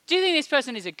this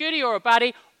person is a goodie or a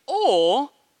baddie,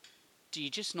 or do you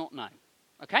just not know?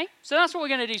 Okay, so that's what we're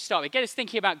going to do to start with. Get us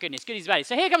thinking about goodness, goodies, baddies.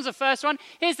 So here comes the first one.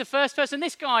 Here's the first person,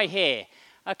 this guy here.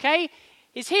 Okay,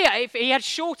 is here. If he had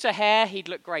shorter hair, he'd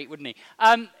look great, wouldn't he?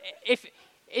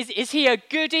 Is he a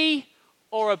goodie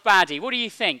or a baddie? What do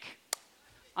you think?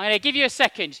 I'm going to give you a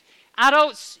second.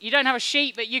 Adults, you don't have a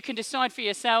sheet, but you can decide for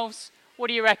yourselves. What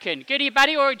do you reckon? Goodie,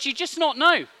 baddie, or do you just not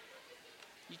know?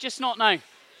 You just not know.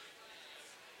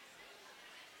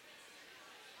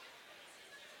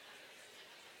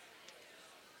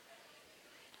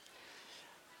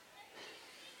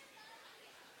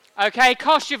 Okay,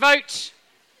 cast your vote.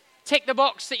 Tick the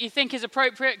box that you think is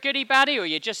appropriate, goodie, baddie, or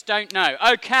you just don't know.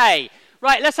 Okay,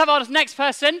 right, let's have our next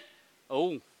person.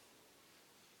 Oh.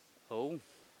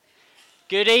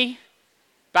 Goodie,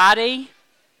 baddie,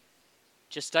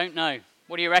 just don't know.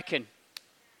 What do you reckon?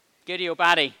 Goodie or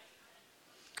baddie?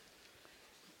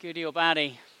 Goodie or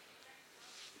baddie?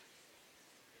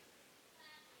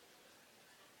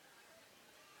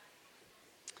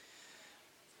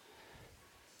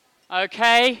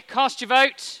 Okay, cast your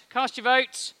vote. Cast your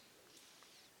vote.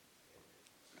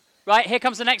 Right, here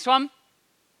comes the next one.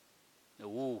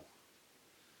 Ooh,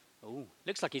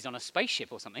 looks like he's on a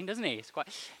spaceship or something, doesn't he? It's quite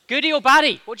goodie or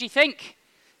baddie? What do you think?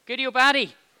 Goodie or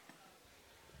baddie?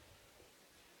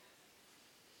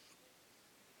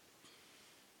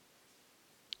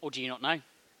 Or do you not know?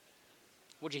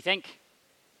 What do you think?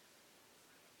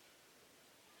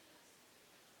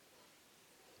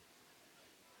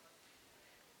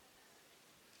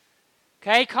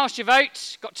 Okay, cast your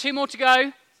vote. Got 2 more to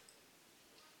go.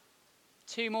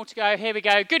 2 more to go. Here we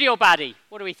go. Goodie or baddie?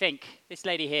 What do we think? This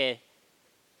lady here. Is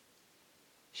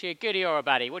she a goodie or a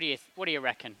baddie? What do you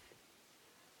reckon?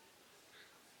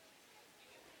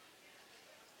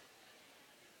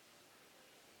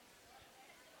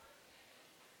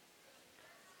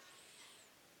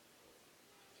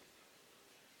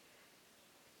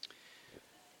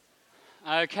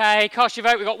 Okay, cast your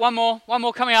vote. We've got one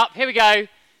more coming up. Here we go.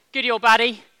 Goodie or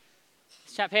baddie?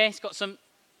 This chap here, he's got some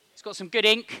good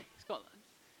ink.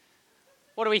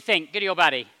 What do we think? Goodie or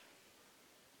baddie?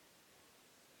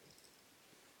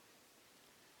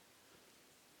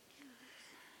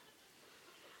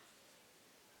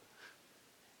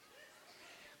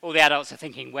 All the adults are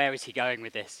thinking, where is he going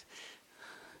with this?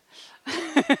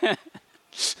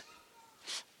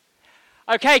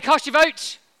 Okay, cast your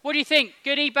vote. What do you think?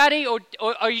 Goodie, baddie,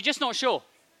 or are you just not sure?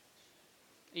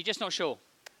 Are you just not sure?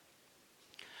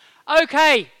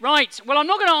 Okay, right. Well, I'm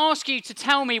not going to ask you to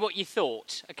tell me what you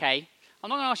thought, okay? I'm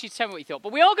not going to ask you to tell me what you thought,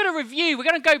 but we are going to review. We're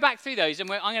going to go back through those, and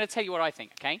I'm going to tell you what I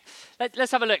think, okay?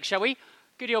 Let's have a look, shall we?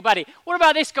 Goodie or baddie? What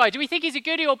about this guy? Do we think he's a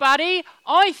goodie or baddie?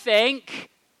 I think...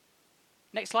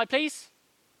 Next slide, please.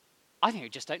 I think we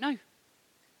just don't know.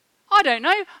 I don't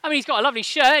know. I mean, he's got a lovely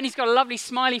shirt, and he's got a lovely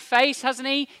smiley face, hasn't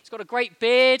he? He's got a great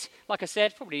beard. Like I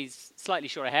said, probably slightly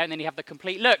shorter hair, and then you have the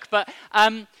complete look. But I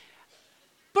don't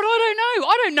know.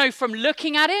 I don't know from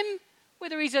looking at him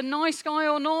whether he's a nice guy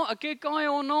or not, a good guy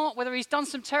or not, whether he's done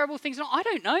some terrible things or not. I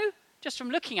don't know. Just from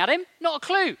looking at him, not a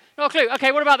clue. Not a clue.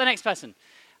 Okay, what about the next person?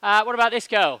 What about this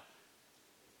girl?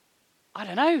 I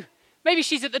don't know. Maybe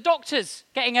she's at the doctor's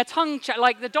getting her tongue checked,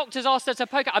 like the doctor's asked her to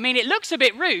poke her. I mean, it looks a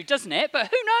bit rude, doesn't it? But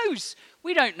who knows?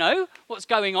 We don't know what's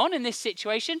going on in this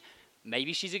situation.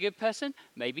 Maybe she's a good person.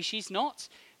 Maybe she's not.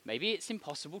 Maybe it's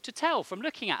impossible to tell from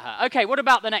looking at her. Okay, what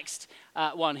about the next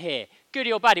one here?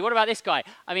 Goodie or baddie? What about this guy?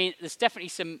 I mean, there's definitely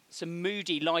some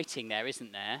moody lighting there,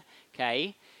 isn't there?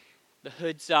 Okay, the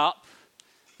hood's up.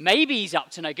 Maybe he's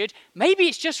up to no good. Maybe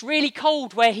it's just really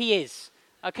cold where he is.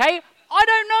 Okay, I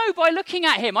don't know by looking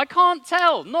at him. I can't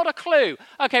tell. Not a clue.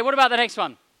 Okay, what about the next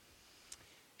one?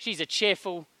 She's a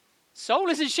cheerful soul,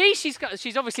 isn't she? She's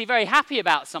obviously very happy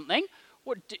about something.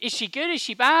 What, is she good? Is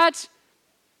she bad?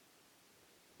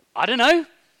 I don't know.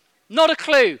 Not a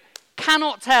clue.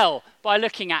 Cannot tell by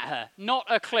looking at her. Not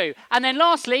a clue. And then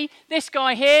lastly, this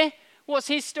guy here, what's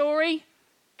his story?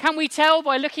 Can we tell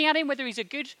by looking at him whether he's a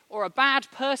good or a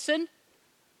bad person?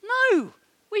 No,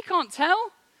 we can't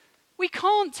tell. We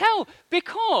can't tell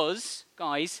because,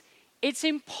 guys, it's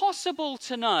impossible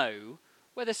to know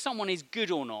whether someone is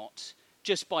good or not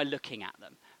just by looking at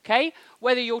them. Okay?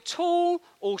 Whether you're tall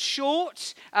or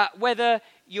short, whether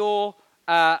you're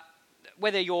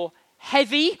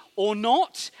heavy or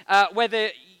not, whether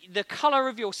the color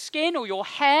of your skin or your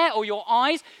hair or your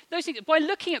eyes, those things, by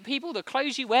looking at people, the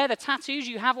clothes you wear, the tattoos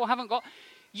you have or haven't got,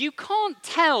 you can't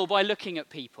tell by looking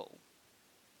at people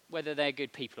whether they're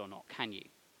good people or not, can you?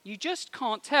 You just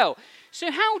can't tell. So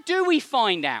how do we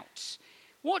find out?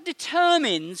 What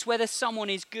determines whether someone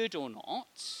is good or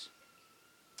not?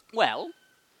 Well,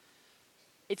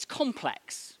 it's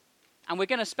complex. And we're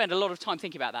going to spend a lot of time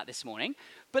thinking about that this morning.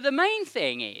 But the main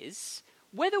thing is,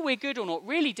 whether we're good or not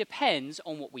really depends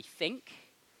on what we think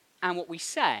and what we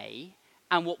say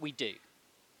and what we do.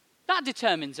 That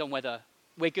determines on whether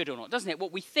we're good or not, doesn't it?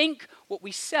 What we think, what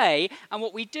we say, and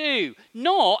what we do,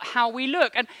 not how we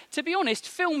look. And to be honest,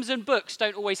 films and books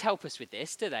don't always help us with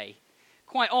this, do they?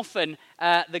 Quite often,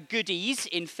 the goodies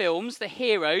in films, the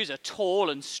heroes are tall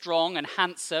and strong and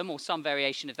handsome, or some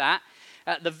variation of that.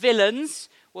 The villains,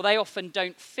 well, they often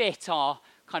don't fit our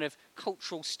kind of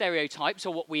cultural stereotypes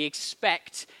or what we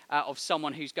expect of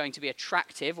someone who's going to be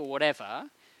attractive or whatever.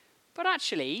 But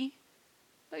actually,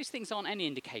 those things aren't any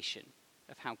indication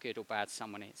of how good or bad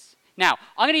someone is. Now,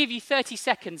 I'm going to give you 30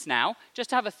 seconds now just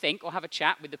to have a think or have a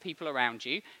chat with the people around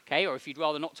you, okay? Or if you'd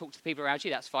rather not talk to the people around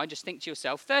you, that's fine. Just think to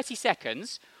yourself, 30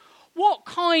 seconds, what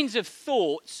kinds of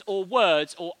thoughts or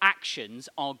words or actions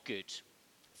are good?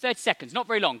 30 seconds, not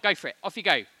very long. Go for it. Off you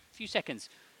go. A few seconds.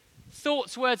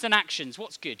 Thoughts, words, and actions.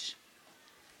 What's good?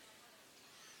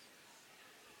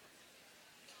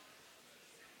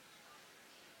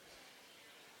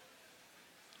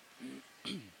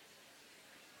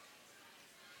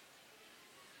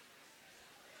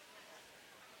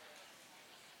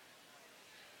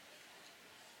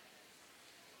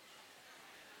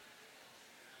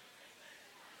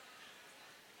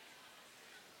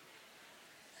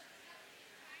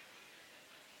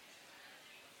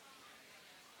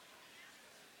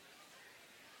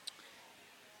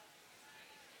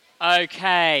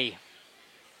 Okay.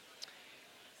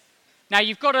 Now,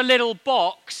 you've got a little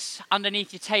box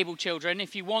underneath your table, children.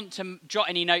 If you want to jot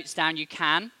any notes down, you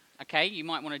can. Okay, you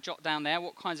might want to jot down there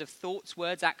what kinds of thoughts,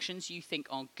 words, actions you think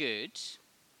are good.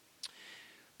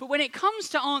 But when it comes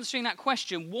to answering that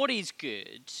question, what is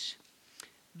good,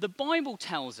 the Bible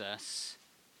tells us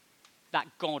that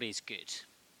God is good.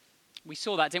 We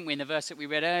saw that, didn't we, in the verse that we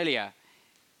read earlier.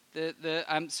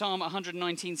 Psalm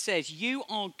 119 says, "You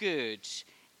are good,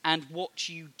 and what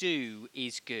you do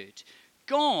is good."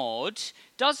 God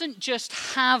doesn't just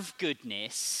have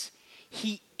goodness,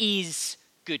 he is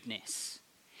goodness.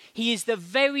 He is the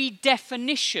very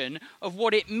definition of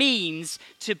what it means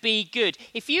to be good.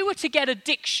 If you were to get a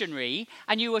dictionary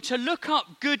and you were to look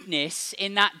up goodness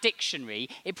in that dictionary,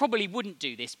 it probably wouldn't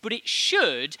do this, but it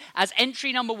should, as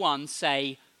entry number 1,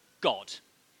 say God.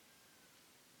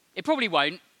 It probably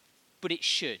won't, but it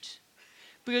should.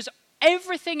 Because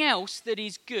everything else that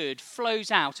is good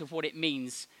flows out of what it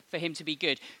means for him to be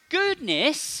good.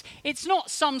 Goodness, it's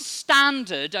not some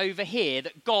standard over here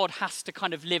that God has to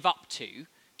kind of live up to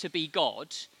be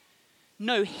God.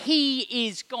 No, he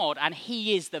is God, and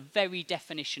he is the very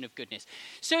definition of goodness.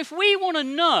 So if we want to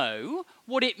know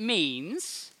what it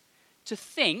means to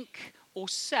think or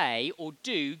say or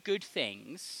do good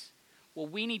things, well,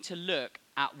 we need to look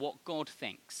at what God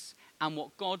thinks and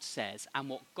what God says and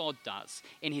what God does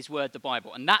in his word, the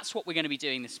Bible. And that's what we're going to be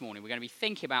doing this morning. We're going to be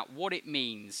thinking about what it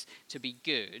means to be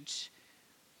good,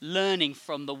 learning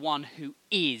from the one who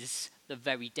is the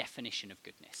very definition of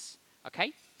goodness.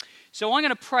 Okay? So I'm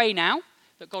going to pray now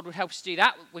that God would help us do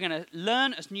that. We're going to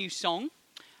learn a new song,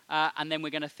 and then we're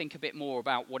going to think a bit more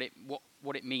about what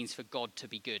it means for God to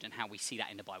be good and how we see that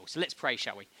in the Bible. So let's pray,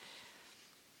 shall we?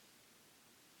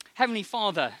 Heavenly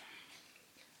Father,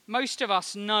 most of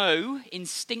us know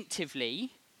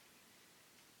instinctively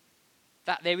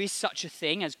that there is such a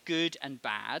thing as good and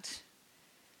bad,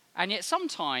 and yet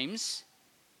sometimes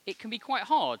it can be quite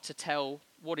hard to tell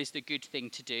what is the good thing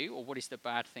to do or what is the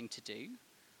bad thing to do,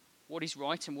 what is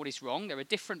right and what is wrong. There are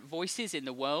different voices in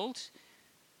the world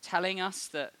telling us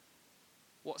that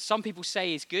what some people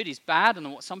say is good is bad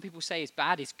and what some people say is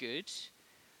bad is good.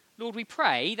 Lord, we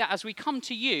pray that as we come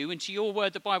to you and to your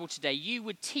word, the Bible, today, you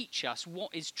would teach us what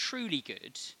is truly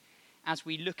good as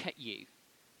we look at you.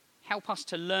 Help us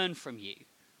to learn from you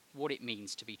what it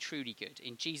means to be truly good.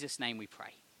 In Jesus' name we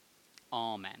pray.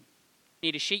 Amen.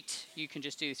 Need a sheet? You can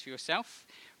just do this for yourself.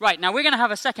 Right, now we're going to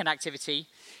have a second activity,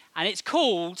 and it's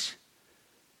called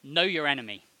Know Your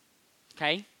Enemy.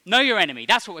 Okay? Know your enemy.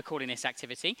 That's what we're calling this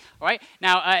activity. All right?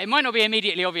 Now, it might not be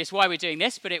immediately obvious why we're doing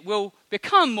this, but it will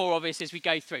become more obvious as we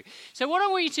go through. So what I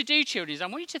want you to do, children, is I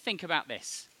want you to think about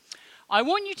this. I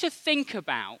want you to think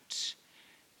about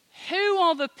who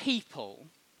are the people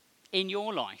in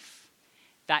your life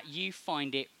that you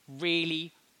find it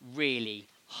really, really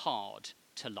hard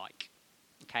to like.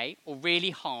 Okay? Or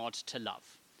really hard to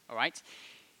love. All right?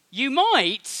 You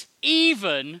might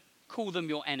even call them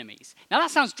your enemies. Now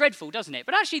that sounds dreadful, doesn't it?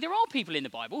 But actually there are people in the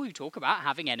Bible who talk about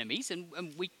having enemies, and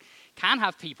we can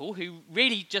have people who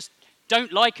really just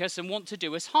don't like us and want to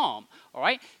do us harm. All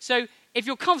right? So If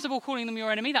you're comfortable calling them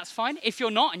your enemy, that's fine. If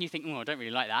you're not and you think, oh, I don't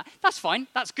really like that, that's fine.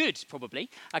 That's good, probably.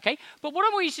 Okay? But what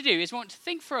I want you to do is I want to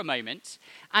think for a moment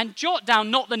and jot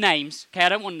down not the names. Okay, I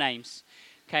don't want names.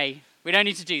 Okay? We don't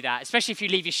need to do that, especially if you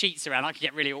leave your sheets around. That could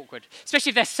get really awkward. Especially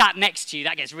if they're sat next to you.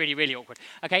 That gets really, really awkward.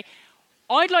 Okay?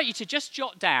 I'd like you to just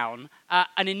jot down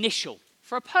an initial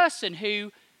for a person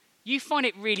who you find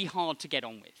it really hard to get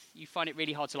on with. You find it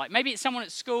really hard to like. Maybe it's someone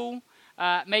at school.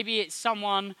 Maybe it's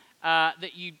someone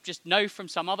that you just know from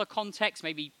some other context,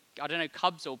 maybe, I don't know,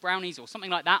 Cubs or Brownies or something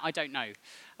like that, I don't know.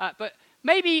 But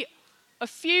maybe a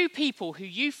few people who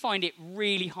you find it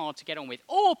really hard to get on with,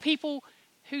 or people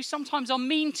who sometimes are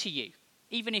mean to you,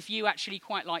 even if you actually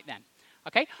quite like them.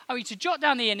 Okay? I want you to jot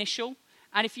down the initial,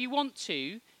 and if you want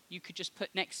to, you could just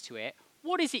put next to it,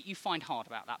 what is it you find hard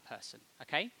about that person?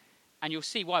 Okay? And you'll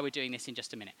see why we're doing this in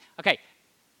just a minute. Okay,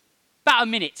 about a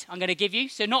minute I'm going to give you,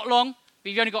 so not long. But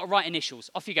you've only got to write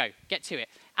initials. Off you go. Get to it.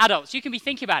 Adults, you can be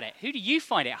thinking about it. Who do you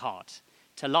find it hard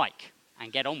to like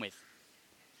and get on with?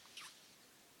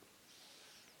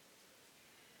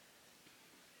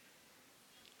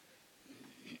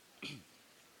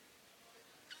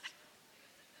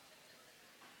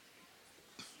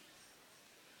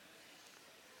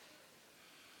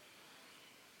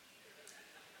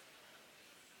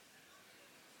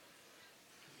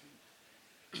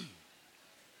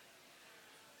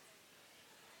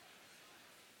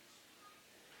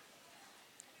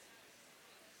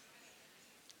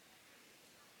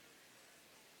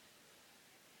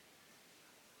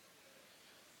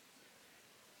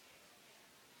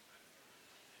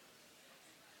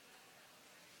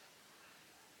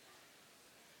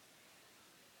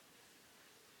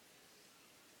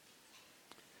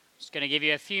 Just going to give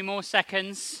you a few more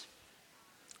seconds.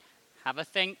 Have a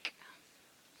think.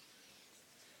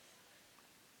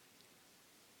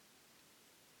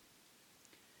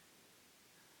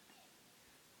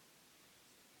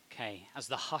 Okay, as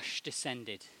the hush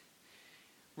descended.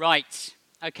 Right,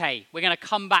 okay, we're going to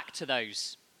come back to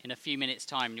those in a few minutes'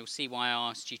 time, and you'll see why I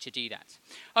asked you to do that.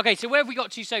 Okay, so where have we got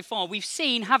to so far? We've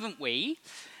seen, haven't we,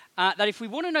 that if we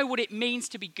want to know what it means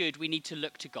to be good, we need to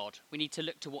look to God. We need to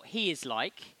look to what he is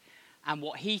like, and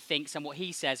what he thinks, and what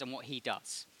he says, and what he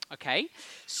does. Okay?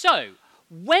 So,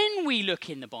 when we look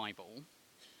in the Bible,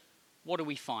 what do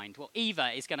we find? Well,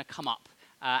 Eva is going to come up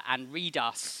and read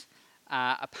us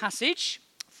a passage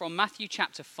from Matthew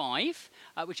chapter 5,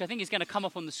 which I think is going to come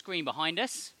up on the screen behind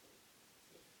us.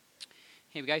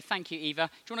 Here we go. Thank you, Eva.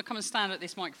 Do you want to come and stand at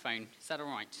this microphone? Is that all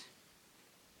right?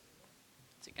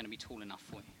 Is it going to be tall enough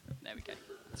for you? There we go.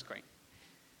 That's great.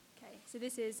 Okay, so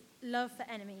this is love for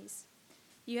enemies.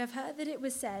 You have heard that it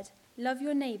was said, love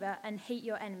your neighbour and hate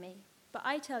your enemy. But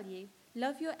I tell you,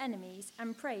 love your enemies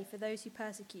and pray for those who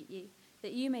persecute you,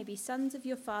 that you may be sons of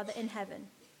your Father in heaven.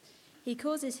 He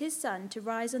causes his sun to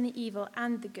rise on the evil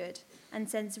and the good, and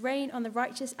sends rain on the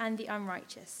righteous and the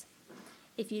unrighteous.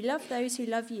 If you love those who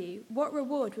love you, what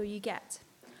reward will you get?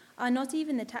 Are not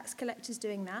even the tax collectors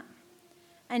doing that?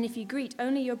 And if you greet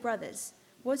only your brothers,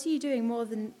 what are you doing more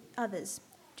than others?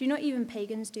 Do not even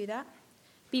pagans do that?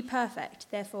 Be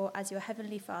perfect, therefore, as your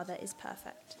heavenly Father is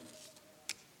perfect.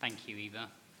 Thank you, Eva.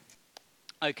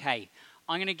 Okay,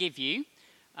 I'm going to give you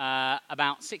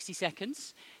about 60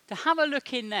 seconds to have a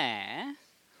look in there.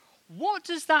 What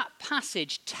does that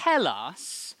passage tell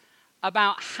us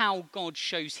about how God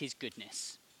shows his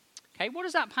goodness? Okay, what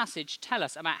does that passage tell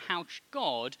us about how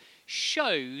God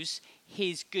shows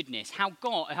his goodness? How,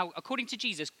 according to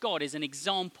Jesus, God is an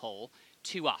example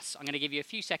to us. I'm going to give you a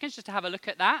few seconds just to have a look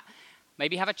at that.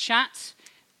 Maybe have a chat,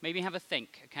 maybe have a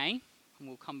think, okay? And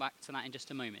we'll come back to that in just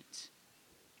a moment.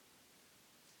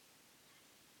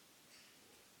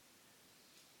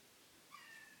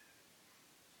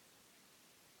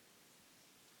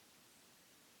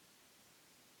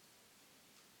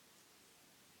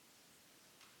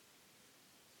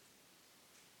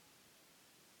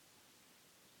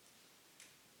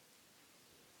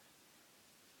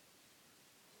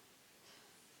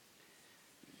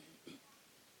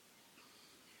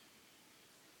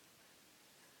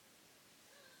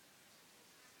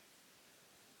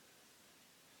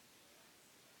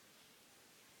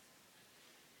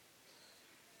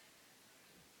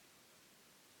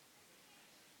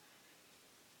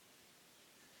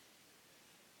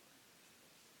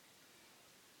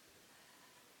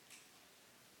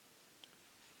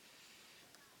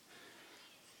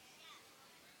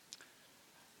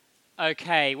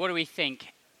 Okay, what do we think?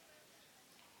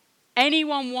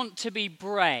 Anyone want to be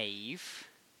brave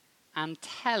and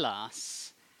tell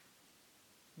us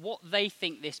what they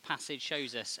think this passage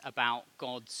shows us about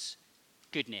God's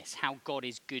goodness, how God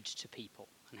is good to people?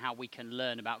 and how we can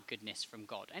learn about goodness from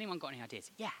God. Anyone got any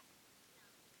ideas? Yeah.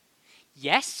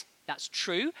 Yes, that's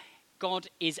true. God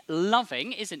is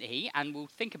loving, isn't he? And we'll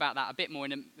think about that a bit more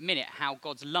in a minute, how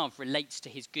God's love relates to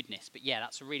his goodness. But yeah,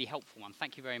 that's a really helpful one.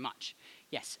 Thank you very much.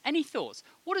 Yes, any thoughts?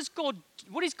 What is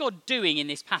God doing in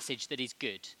this passage that is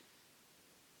good?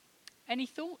 Any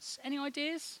thoughts? Any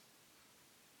ideas?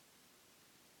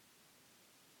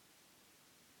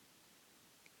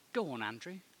 Go on,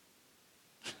 Andrew.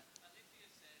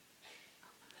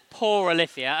 Poor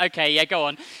Olivia. Okay, yeah, go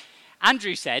on.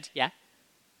 Andrew said, yeah.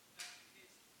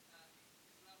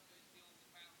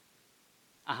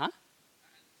 Uh-huh.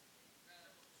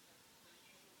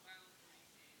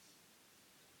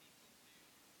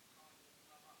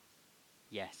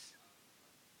 Yes.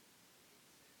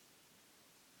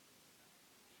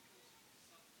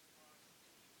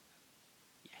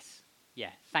 Yes.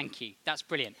 Yeah, thank you. That's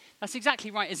brilliant. That's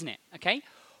exactly right, isn't it? Okay?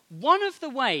 One of the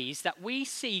ways that we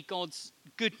see God's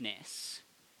goodness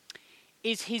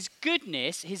is his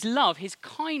goodness, his love, his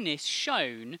kindness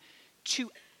shown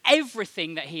to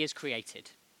everything that he has created,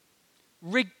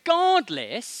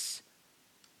 regardless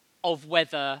of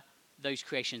whether those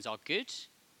creations are good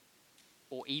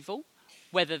or evil,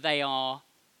 whether they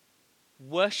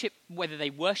worship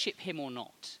him or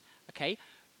not. Okay?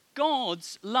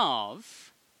 God's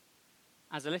love,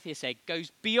 as Alethea said,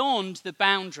 goes beyond the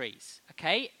boundaries.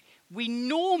 Okay?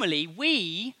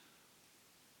 We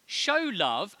show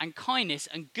love and kindness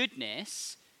and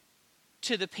goodness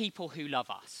to the people who love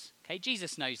us. Okay?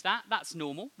 Jesus knows that. That's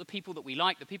normal. The people that we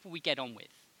like, the people we get on with.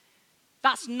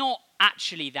 That's not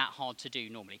actually that hard to do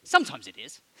normally. Sometimes it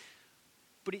is.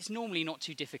 But it's normally not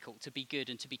too difficult to be good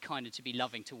and to be kind and to be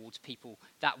loving towards people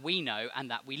that we know and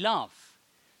that we love.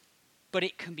 But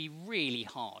it can be really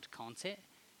hard, can't it?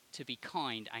 To be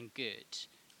kind and good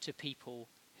to people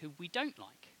who we don't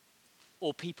like.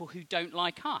 Or people who don't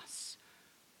like us.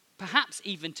 Perhaps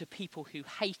even to people who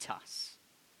hate us.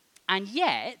 And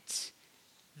yet,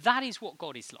 that is what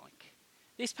God is like.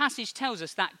 This passage tells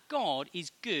us that God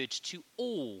is good to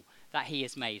all that he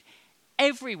has made.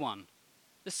 Everyone.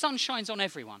 The sun shines on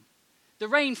everyone. The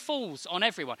rain falls on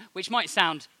everyone, which might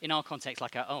sound in our context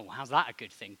like, oh, how's that a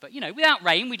good thing? But, without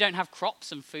rain, we don't have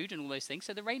crops and food and all those things,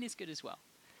 so the rain is good as well.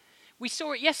 We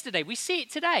saw it yesterday. We see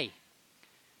it today.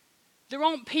 There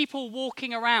aren't people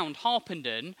walking around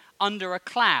Harpenden under a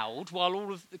cloud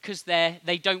because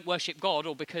they don't worship God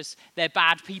or because they're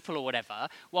bad people or whatever,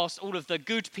 whilst all of the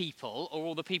good people or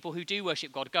all the people who do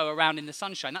worship God go around in the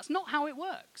sunshine. That's not how it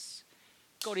works.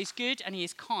 God is good and he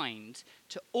is kind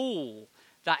to all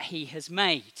that he has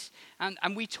made.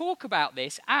 And we talk about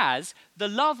this as the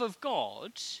love of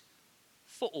God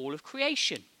for all of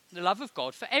creation. The love of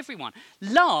God for everyone.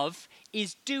 Love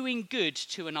is doing good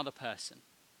to another person.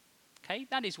 Okay,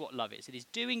 that is what love is. It is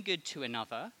doing good to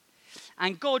another.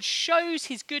 And God shows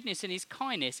his goodness and his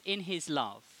kindness in his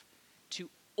love to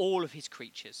all of his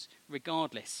creatures,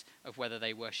 regardless of whether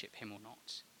they worship him or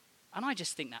not. And I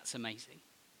just think that's amazing.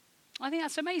 I think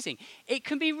that's amazing. It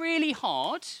can be really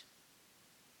hard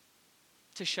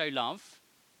to show love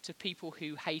to people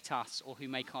who hate us or who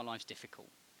make our lives difficult.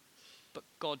 But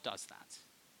God does that.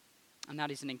 And that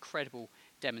is an incredible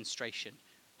demonstration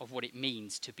of what it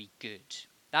means to be good.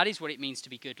 That is what it means to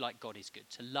be good like God is good,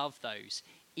 to love those,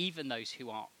 even those who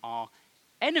are our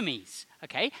enemies.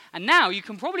 Okay? And now you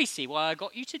can probably see why I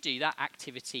got you to do that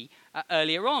activity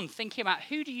earlier on, thinking about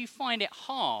who do you find it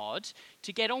hard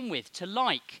to get on with, to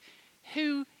like,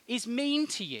 who is mean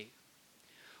to you.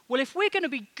 Well, if we're going to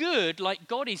be good like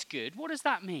God is good, what does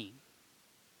that mean?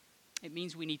 It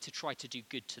means we need to try to do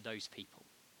good to those people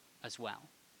as well.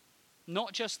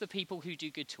 Not just the people who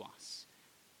do good to us,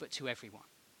 but to everyone.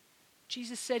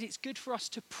 Jesus said it's good for us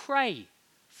to pray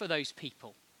for those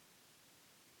people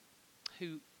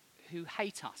who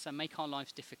hate us and make our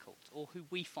lives difficult, or who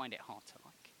we find it hard to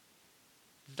like.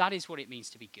 That is what it means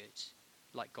to be good,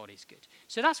 like God is good.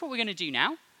 So that's what we're going to do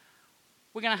now.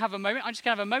 We're going to have a moment. I'm just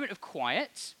going to have a moment of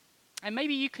quiet. And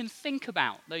maybe you can think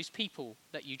about those people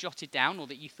that you jotted down or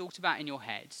that you thought about in your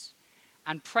heads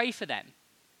and pray for them.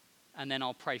 And then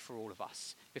I'll pray for all of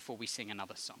us before we sing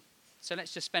another song. So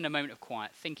let's just spend a moment of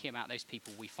quiet thinking about those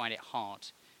people we find it hard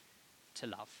to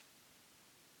love.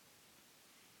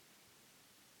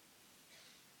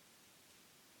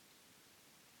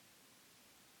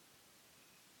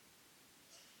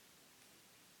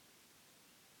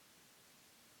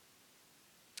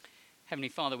 Heavenly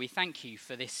Father, we thank you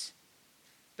for this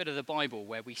bit of the Bible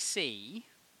where we see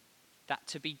that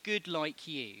to be good like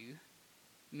you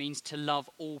means to love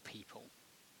all people,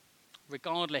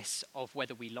 regardless of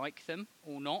whether we like them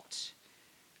or not,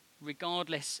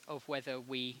 regardless of whether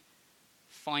we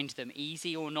find them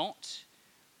easy or not,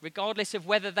 regardless of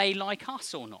whether they like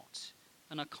us or not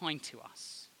and are kind to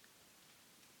us.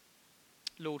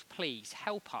 Lord, please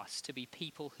help us to be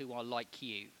people who are like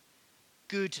you,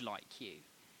 good like you,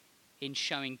 in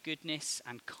showing goodness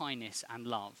and kindness and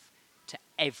love to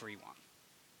everyone.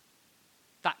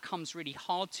 That comes really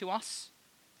hard to us,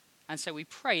 and so we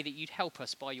pray that you'd help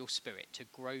us by your Spirit to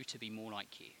grow to be more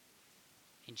like you.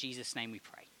 In Jesus' name we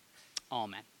pray.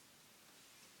 Amen.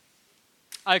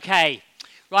 Okay,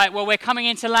 right, well, we're coming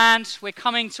into land. We're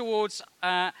coming towards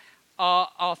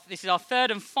this is our third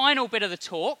and final bit of the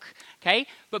talk, okay?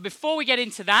 But before we get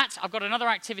into that, I've got another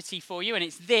activity for you, and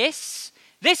it's this.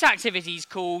 This activity is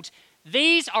called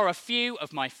These Are a Few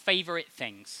of My Favorite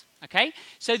Things, okay?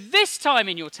 So this time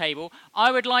in your table,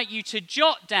 I would like you to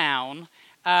jot down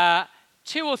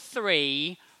 2 or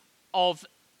 3 of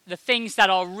the things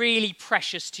that are really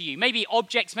precious to you. Maybe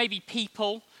objects, maybe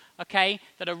people, okay,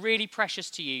 that are really precious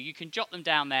to you. You can jot them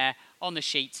down there on the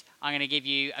sheet. I'm going to give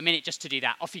you a minute just to do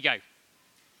that. Off you go.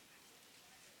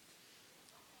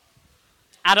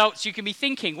 Adults, you can be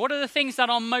thinking, what are the things that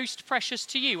are most precious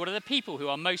to you? What are the people who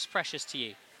are most precious to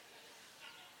you?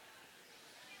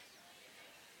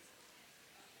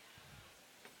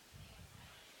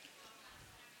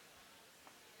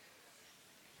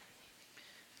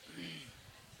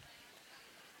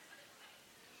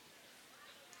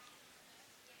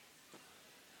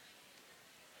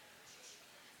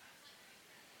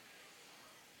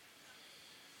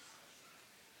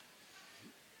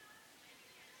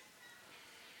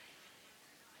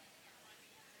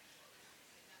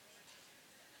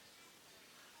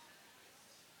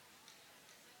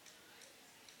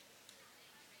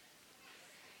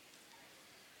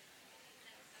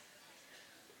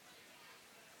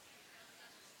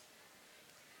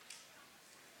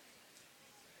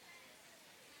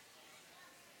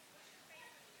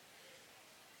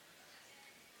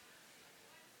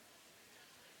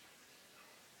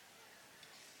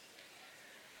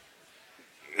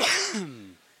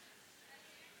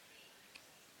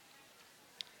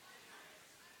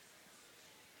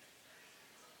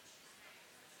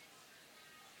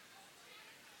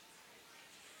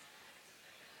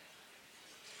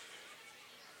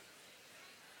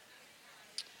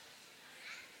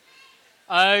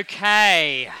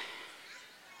 Okay.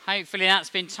 Hopefully that's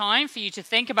been time for you to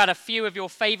think about a few of your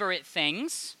favorite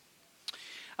things.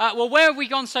 Well, where have we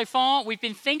gone so far? We've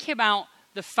been thinking about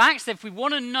the fact that if we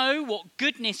want to know what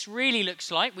goodness really looks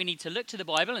like, we need to look to the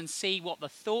Bible and see what the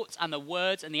thoughts and the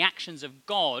words and the actions of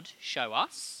God show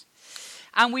us.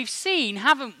 And we've seen,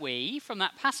 haven't we, from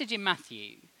that passage in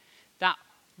Matthew, that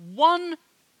one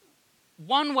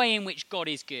way in which God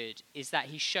is good is that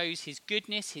he shows his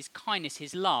goodness, his kindness,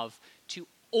 his love to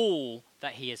all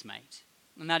that he has made.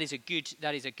 And that is a good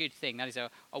thing. That is a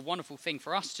wonderful thing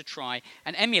for us to try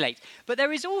and emulate. But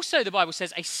there is also, the Bible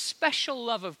says, a special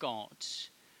love of God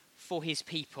for his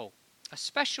people. A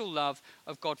special love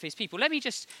of God for his people. Let me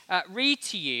just read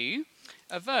to you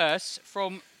a verse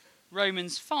from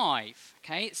Romans 5.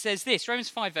 Okay, it says this, Romans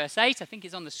 5 verse 8, I think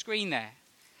it's on the screen there.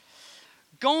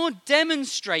 God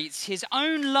demonstrates his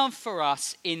own love for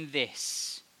us in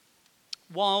this.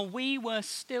 While we were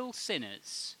still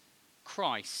sinners,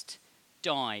 Christ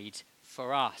died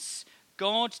for us.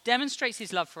 God demonstrates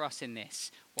his love for us in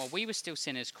this. While we were still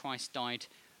sinners, Christ died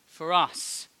for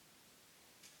us.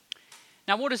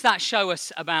 Now, what does that show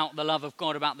us about the love of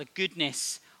God, about the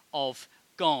goodness of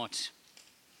God?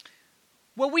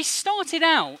 Well, we started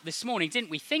out this morning,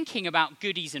 didn't we, thinking about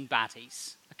goodies and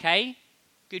baddies, okay?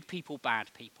 Good people,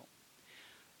 bad people.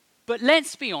 But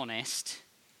let's be honest,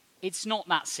 it's not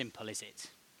that simple, is it?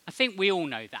 I think we all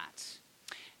know that.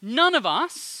 None of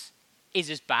us is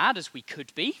as bad as we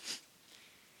could be.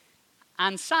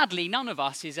 And sadly, none of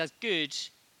us is as good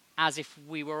as, if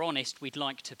we were honest, we'd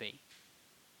like to be.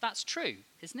 That's true,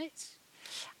 isn't it?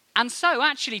 And so,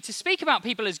 actually, to speak about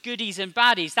people as goodies and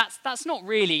baddies, that's not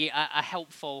really a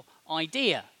helpful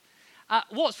idea.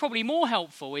 What's probably more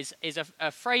helpful is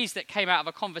a phrase that came out of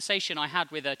a conversation I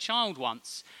had with a child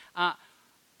once.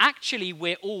 Actually,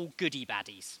 we're all goody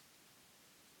baddies.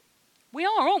 We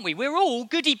are, aren't we? We're all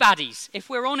goody baddies, if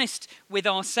we're honest with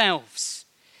ourselves.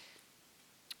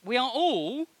 We are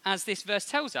all, as this verse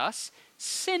tells us,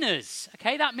 sinners.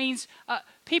 Okay, that means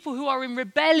people who are in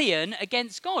rebellion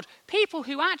against God. People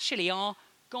who actually are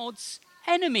God's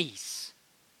enemies.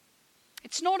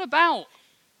 It's not about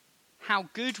how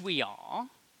good we are.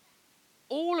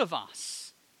 All of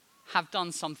us have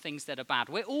done some things that are bad.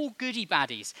 We're all goody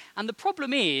baddies. And the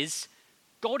problem is,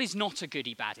 God is not a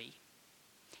goody baddie.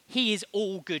 He is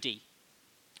all goody.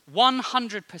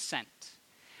 100%.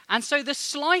 And so the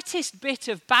slightest bit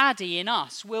of baddie in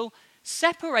us will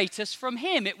separate us from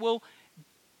him. It will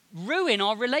ruin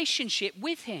our relationship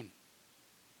with him.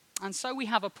 And so we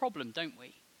have a problem, don't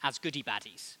we, as goody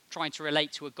baddies, trying to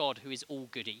relate to a God who is all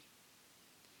goody.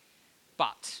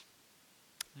 But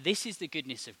this is the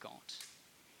goodness of God.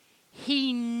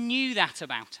 He knew that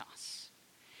about us.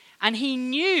 And he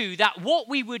knew that what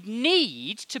we would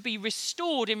need to be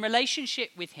restored in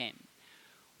relationship with him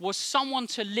was someone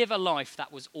to live a life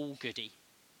that was all goody.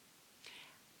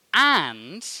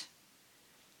 And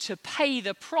to pay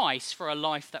the price for a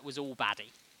life that was all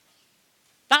baddie.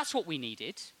 That's what we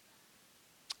needed.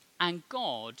 And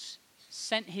God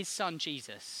sent his son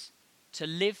Jesus to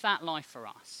live that life for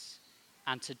us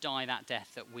and to die that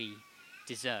death that we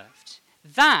deserved.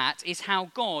 That is how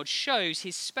God shows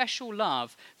his special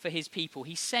love for his people.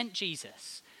 He sent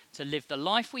Jesus to live the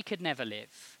life we could never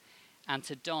live and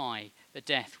to die the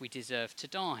death we deserved to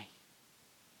die.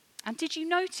 And did you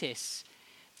notice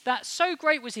that so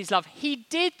great was his love? He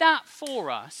did that for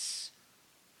us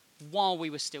while we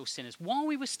were still sinners, while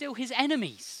we were still his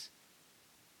enemies.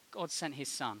 God sent his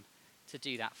son to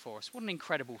do that for us. What an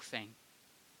incredible thing.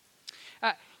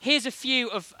 Here's a few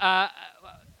of,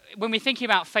 when we're thinking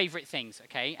about favourite things,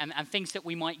 okay, and things that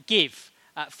we might give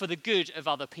for the good of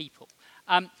other people.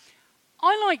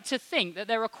 I like to think that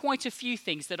there are quite a few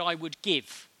things that I would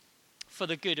give for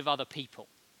the good of other people,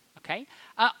 okay?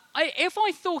 If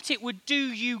I thought it would do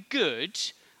you good,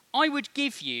 I would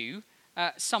give you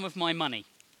some of my money,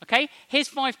 okay? Here's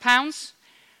 £5.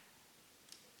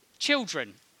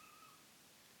 Children.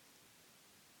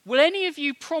 Will any of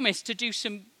you promise to do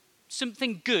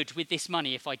something good with this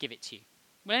money if I give it to you?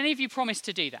 Will any of you promise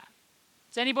to do that?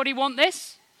 Does anybody want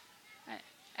this?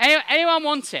 Anyone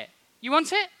want it? You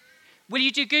want it? Will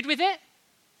you do good with it?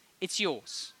 It's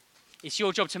yours. It's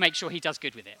your job to make sure he does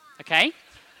good with it. Okay?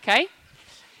 Okay?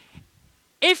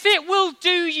 If it will do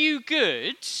you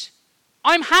good,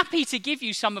 I'm happy to give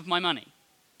you some of my money.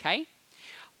 Okay?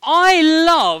 I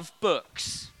love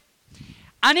books.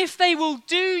 And if they will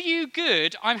do you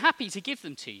good, I'm happy to give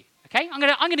them to you. Okay? I'm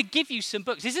gonna give you some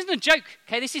books. This isn't a joke.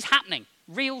 Okay? This is happening.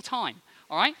 Real time.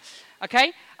 All right?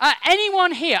 Okay?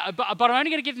 Anyone here, but I'm only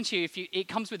going to give them to you if it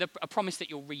comes with a promise that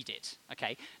you'll read it.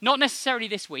 Okay? Not necessarily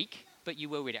this week, but you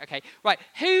will read it. Okay? Right.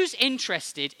 Who's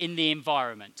interested in the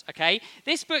environment? Okay?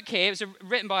 This book here was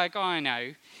written by a guy I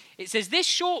know. It says, this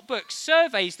short book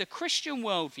surveys the Christian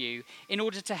worldview in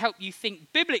order to help you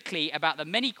think biblically about the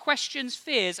many questions,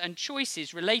 fears, and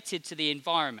choices related to the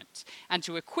environment, and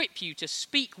to equip you to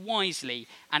speak wisely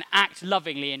and act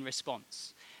lovingly in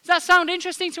response. Does that sound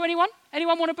interesting to anyone?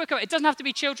 Anyone want a book? It doesn't have to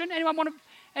be children. I'm not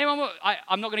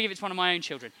going to give it to one of my own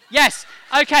children. Yes.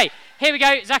 Okay. Here we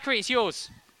go. Zachary, it's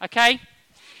yours. Okay.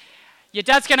 Your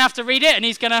dad's going to have to read it, and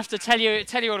he's going to have to tell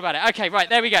you all about it. Okay. Right.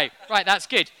 There we go. Right. That's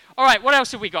good. All right. What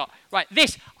else have we got? Right.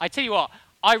 I tell you what.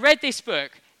 I read this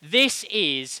book. This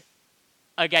is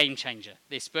a game changer.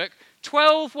 This book.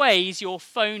 12 Ways Your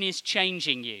Phone is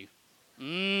Changing You.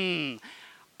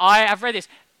 I have read this.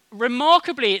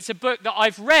 Remarkably, it's a book that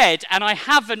I've read and I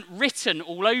haven't written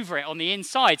all over it on the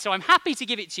inside, so I'm happy to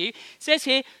give it to you. It says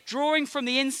here, drawing from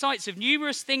the insights of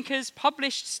numerous thinkers,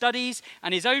 published studies,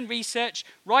 and his own research,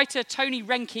 writer Tony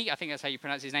Renke, I think that's how you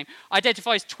pronounce his name,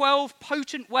 identifies 12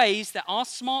 potent ways that our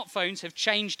smartphones have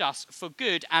changed us for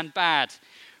good and bad.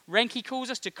 Renke calls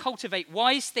us to cultivate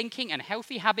wise thinking and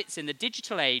healthy habits in the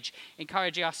digital age,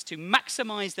 encouraging us to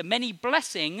maximize the many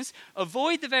blessings,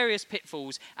 avoid the various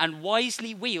pitfalls, and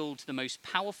wisely wield the most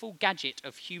powerful gadget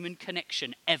of human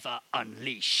connection ever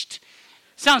unleashed.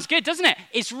 Sounds good, doesn't it?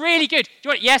 It's really good. Do you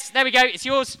want it? Yes, there we go. It's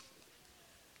yours.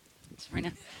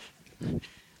 Sabrina. There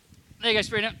you go,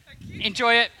 Sabrina.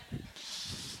 Enjoy it.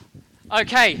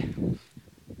 Okay.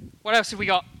 What else have we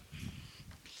got?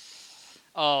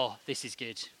 Oh, this is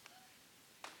good.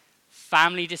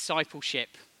 Family discipleship.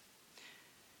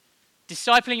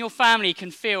 Discipling your family can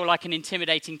feel like an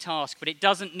intimidating task, but it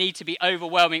doesn't need to be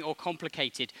overwhelming or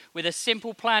complicated. With a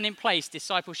simple plan in place,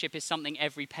 discipleship is something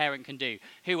every parent can do.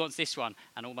 Who wants this one?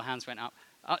 And all the hands went up.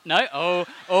 No?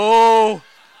 Oh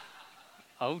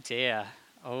dear.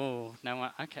 Oh, no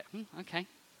one. Okay. Okay.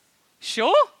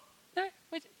 Sure? No?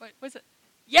 Where's it?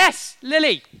 Yes,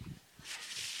 Lily.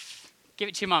 Give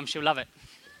it to your mum. She'll love it.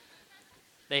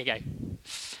 There you go.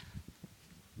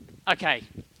 Okay.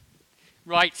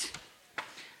 Right.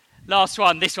 Last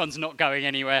one. This one's not going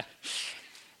anywhere.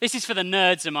 This is for the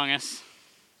nerds among us.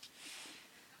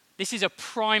 This is a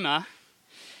primer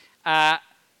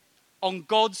on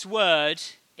God's Word.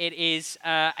 It is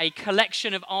a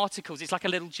collection of articles. It's like a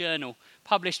little journal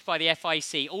published by the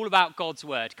FIC, all about God's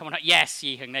Word. Come on. Yes,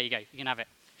 Yihung. There you go. You can have it.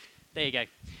 There you go.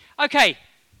 Okay.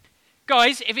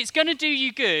 Guys, if it's going to do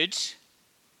you good,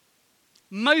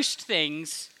 most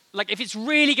things, like if it's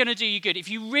really going to do you good, if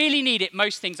you really need it,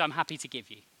 most things I'm happy to give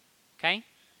you. Okay?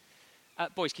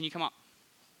 Boys, can you come up?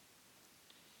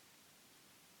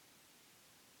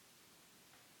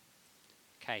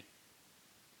 Okay.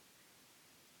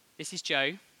 This is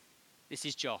Joe. This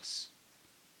is Joss.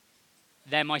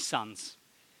 They're my sons.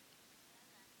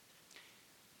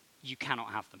 You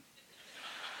cannot have them.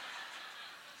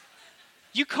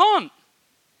 You can't.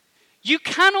 You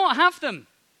cannot have them.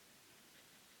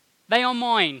 They are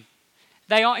mine.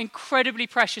 They are incredibly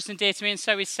precious and dear to me, and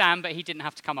so is Sam, but he didn't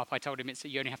have to come up. I told him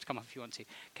you only have to come up if you want to.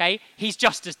 Okay? He's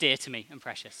just as dear to me and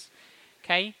precious.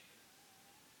 Okay?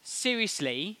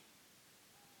 Seriously,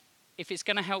 if it's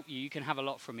going to help you, you can have a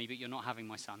lot from me, but you're not having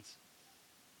my sons.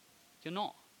 You're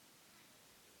not.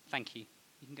 Thank you.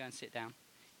 You can go and sit down.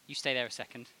 You stay there a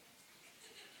second.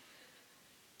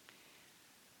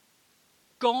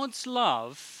 God's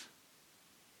love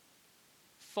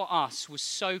for us was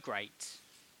so great,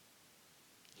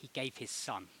 he gave his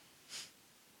son.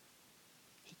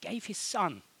 He gave his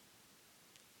son.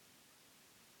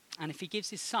 And if he gives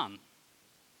his son,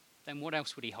 then what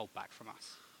else would he hold back from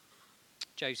us?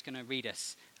 Joe's going to read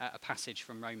us a passage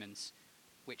from Romans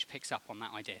which picks up on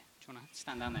that idea. Do you want to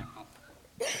stand down there? Oh.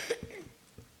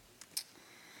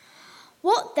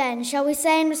 What then shall we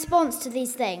say in response to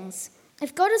these things?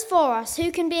 If God is for us,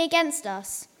 who can be against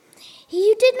us? He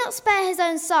who did not spare his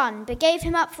own son, but gave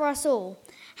him up for us all,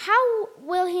 how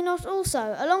will he not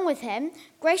also, along with him,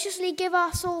 graciously give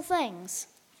us all things?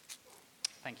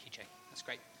 Thank you, Joe. That's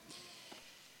great.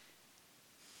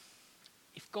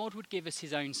 If God would give us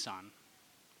his own son,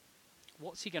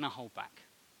 what's he going to hold back?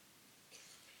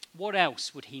 What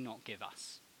else would he not give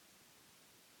us?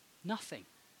 Nothing.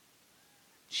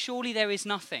 Surely there is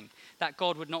nothing that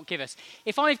God would not give us.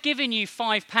 If I've given you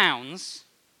 £5,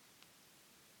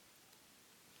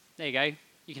 there you go.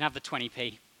 You can have the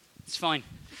 20p. It's fine.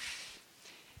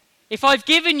 If I've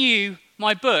given you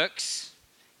my books,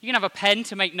 you can have a pen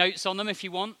to make notes on them if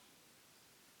you want.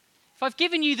 If I've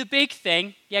given you the big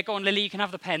thing, yeah, go on, Lily, you can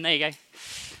have the pen. There you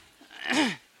go.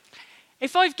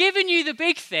 If I've given you the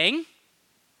big thing,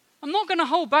 I'm not going to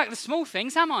hold back the small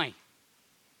things, am I?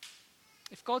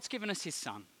 If God's given us his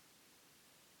son,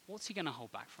 what's he going to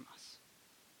hold back from us?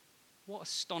 What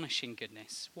astonishing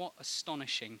goodness. What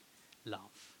astonishing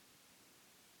love.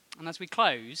 And as we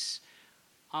close,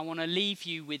 I want to leave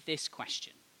you with this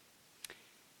question.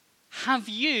 Have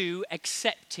you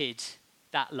accepted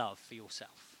that love for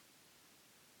yourself?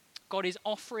 God is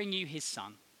offering you his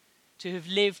son to have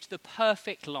lived the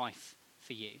perfect life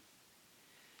for you,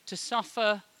 to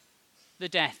suffer the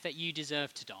death that you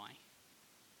deserve to die.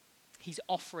 He's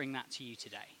offering that to you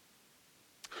today.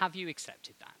 Have you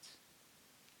accepted that?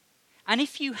 And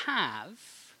if you have,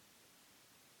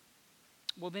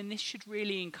 well, then this should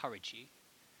really encourage you.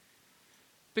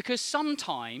 Because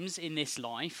sometimes in this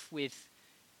life, with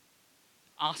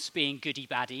us being goody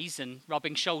baddies and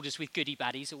rubbing shoulders with goody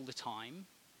baddies all the time,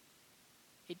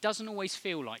 it doesn't always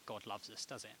feel like God loves us,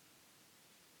 does it?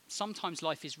 Sometimes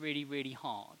life is really, really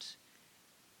hard.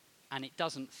 And it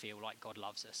doesn't feel like God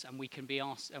loves us. And we can be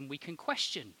asked, and we can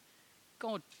question,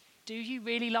 God, do you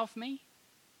really love me?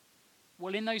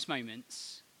 Well, in those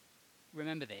moments,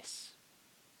 remember this.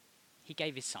 He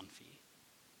gave his son for you.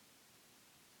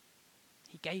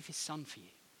 He gave his son for you.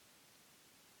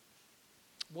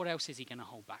 What else is he going to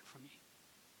hold back from you?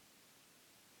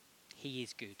 He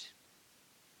is good.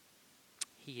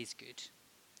 He is good.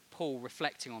 Paul,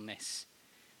 reflecting on this,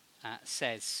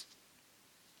 says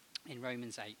in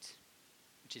Romans 8,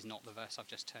 which is not the verse I've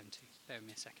just turned to. Bear with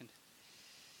me a second.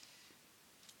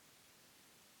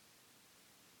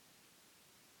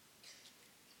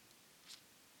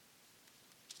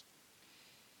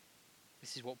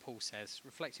 This is what Paul says,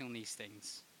 reflecting on these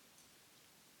things.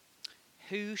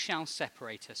 Who shall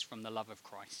separate us from the love of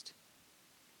Christ?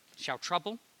 Shall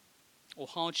trouble, or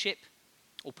hardship,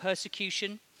 or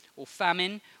persecution, or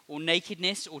famine, or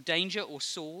nakedness, or danger, or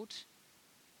sword?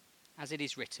 As it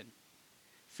is written,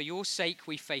 for your sake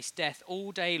we face death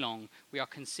all day long. We are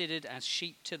considered as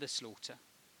sheep to the slaughter.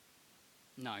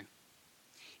 No.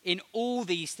 In all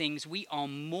these things we are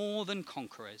more than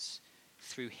conquerors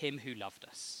through him who loved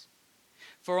us.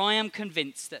 For I am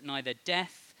convinced that neither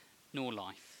death nor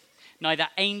life, neither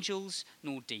angels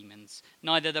nor demons,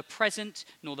 neither the present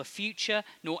nor the future,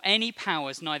 nor any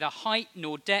powers, neither height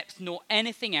nor depth, nor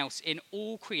anything else in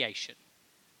all creation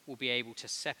will be able to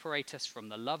separate us from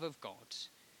the love of God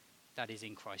that is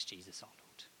in Christ Jesus our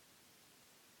Lord.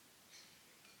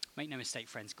 Make no mistake,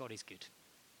 friends, God is good.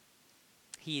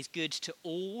 He is good to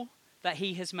all that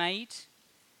he has made,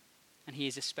 And he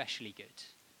is especially good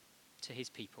to his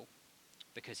people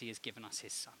because he has given us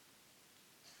his Son.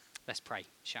 Let's pray,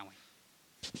 shall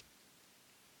we?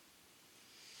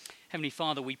 Heavenly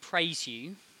Father, we praise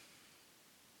you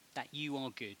that you are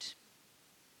good.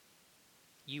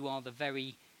 You are the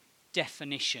very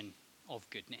definition of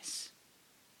goodness.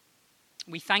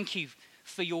 We thank you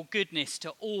for your goodness to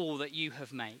all that you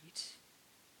have made.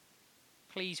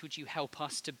 Please would you help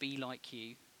us to be like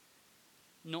you,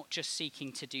 not just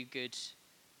seeking to do good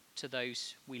to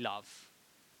those we love,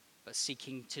 but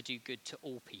seeking to do good to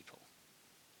all people,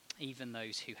 even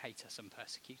those who hate us and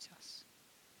persecute us.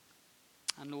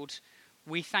 And Lord,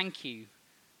 we thank you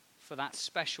for that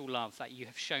special love that you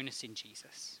have shown us in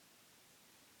Jesus.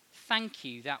 Thank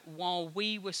you that while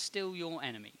we were still your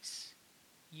enemies,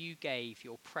 you gave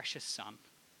your precious Son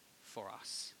for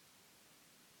us.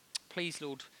 Please,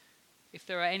 Lord, if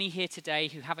there are any here today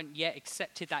who haven't yet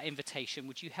accepted that invitation,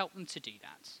 would you help them to do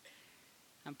that?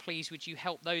 And please, would you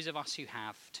help those of us who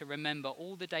have to remember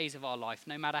all the days of our life,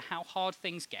 no matter how hard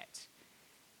things get,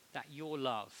 that your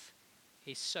love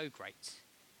is so great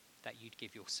that you'd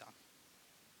give your Son.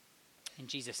 In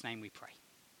Jesus' name we pray.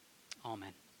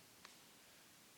 Amen.